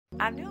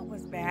I knew it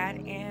was bad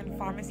in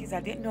pharmacies.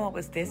 I didn't know it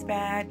was this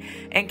bad.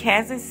 In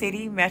Kansas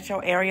City metro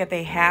area,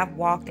 they have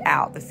walked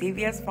out. The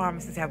CVS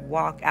pharmacists have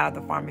walked out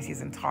of the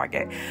pharmacies in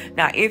Target.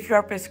 Now, if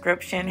your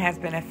prescription has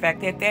been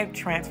affected, they've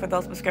transferred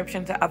those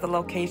prescriptions to other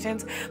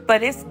locations,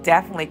 but it's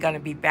definitely going to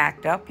be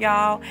backed up,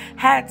 y'all.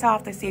 Hats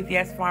off to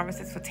CVS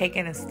pharmacists for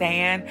taking a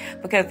stand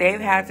because they've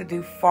had to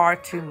do far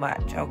too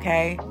much,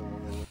 okay?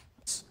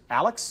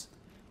 Alex?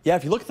 Yeah,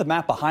 if you look at the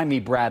map behind me,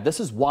 Brad, this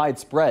is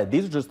widespread.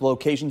 These are just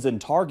locations in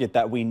Target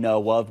that we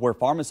know of where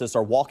pharmacists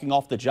are walking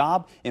off the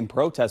job in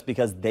protest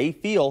because they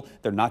feel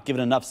they're not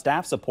given enough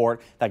staff support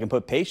that can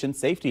put patient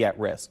safety at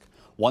risk.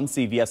 One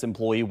CVS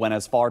employee went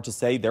as far to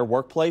say their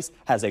workplace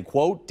has a,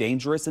 quote,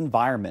 dangerous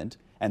environment,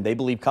 and they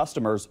believe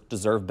customers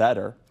deserve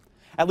better.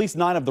 At least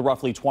 9 of the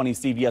roughly 20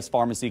 CVS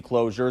pharmacy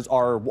closures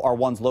are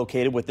ones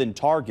located within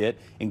Target,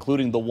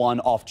 including the one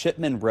off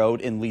Chipman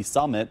Road in Lee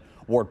Summit,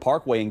 Ward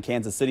Parkway in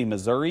Kansas City,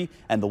 Missouri,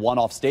 and the one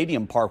off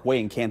Stadium Parkway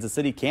in Kansas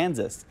City,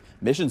 Kansas.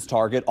 Mission's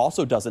Target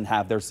also doesn't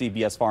have their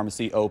CVS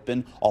pharmacy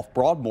open off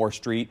Broadmoor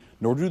Street,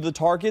 nor do the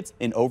Targets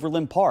in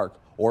Overland Park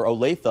or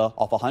Olathe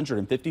off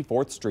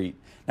 154th Street.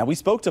 Now, we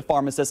spoke to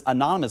pharmacists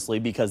anonymously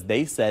because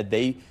they said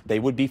they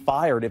would be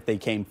fired if they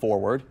came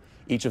forward.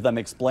 Each of them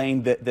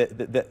explained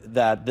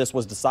that this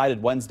was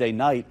decided Wednesday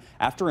night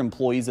after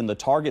employees in the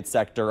Target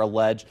sector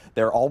allege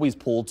they're always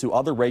pulled to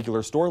other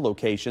regular store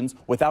locations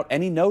without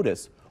any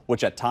notice,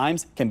 which at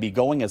times can be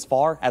going as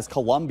far as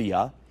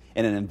Columbia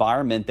in an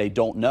environment they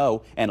don't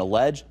know, and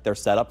allege they're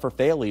set up for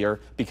failure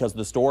because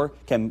the store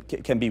can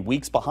be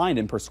weeks behind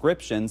in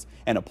prescriptions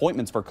and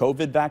appointments for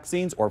COVID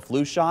vaccines or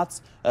flu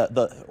shots.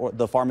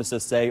 The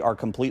pharmacists say are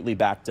completely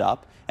backed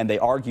up, and they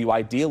argue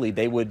ideally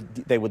they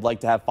would like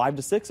to have 5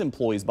 to 6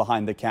 employees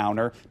behind the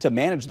counter to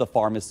manage the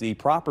pharmacy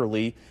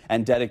properly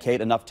and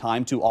dedicate enough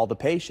time to all the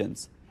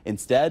patients.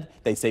 Instead,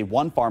 they say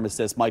one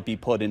pharmacist might be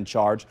put in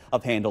charge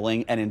of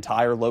handling an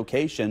entire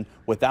location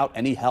without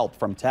any help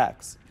from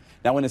techs.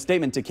 Now, in a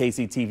statement to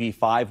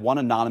KCTV5, one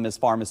anonymous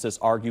pharmacist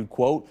argued,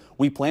 quote,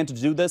 "We plan to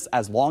do this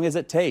as long as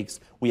it takes.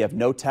 We have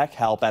no tech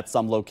help at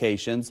some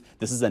locations.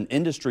 This is an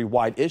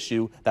industry-wide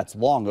issue that's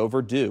long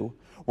overdue.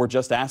 We're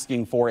just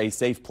asking for a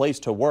safe place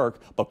to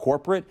work, but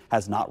corporate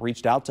has not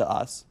reached out to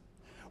us."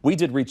 We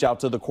did reach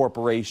out to the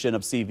corporation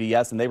of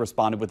CVS, and they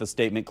responded with a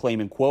statement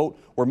claiming, quote,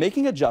 "We're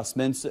making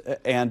adjustments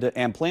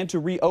and plan to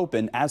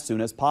reopen as soon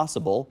as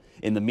possible.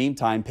 In the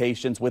meantime,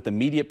 patients with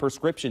immediate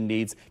prescription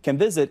needs can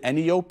visit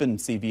any open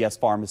CVS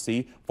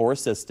pharmacy for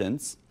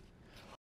assistance."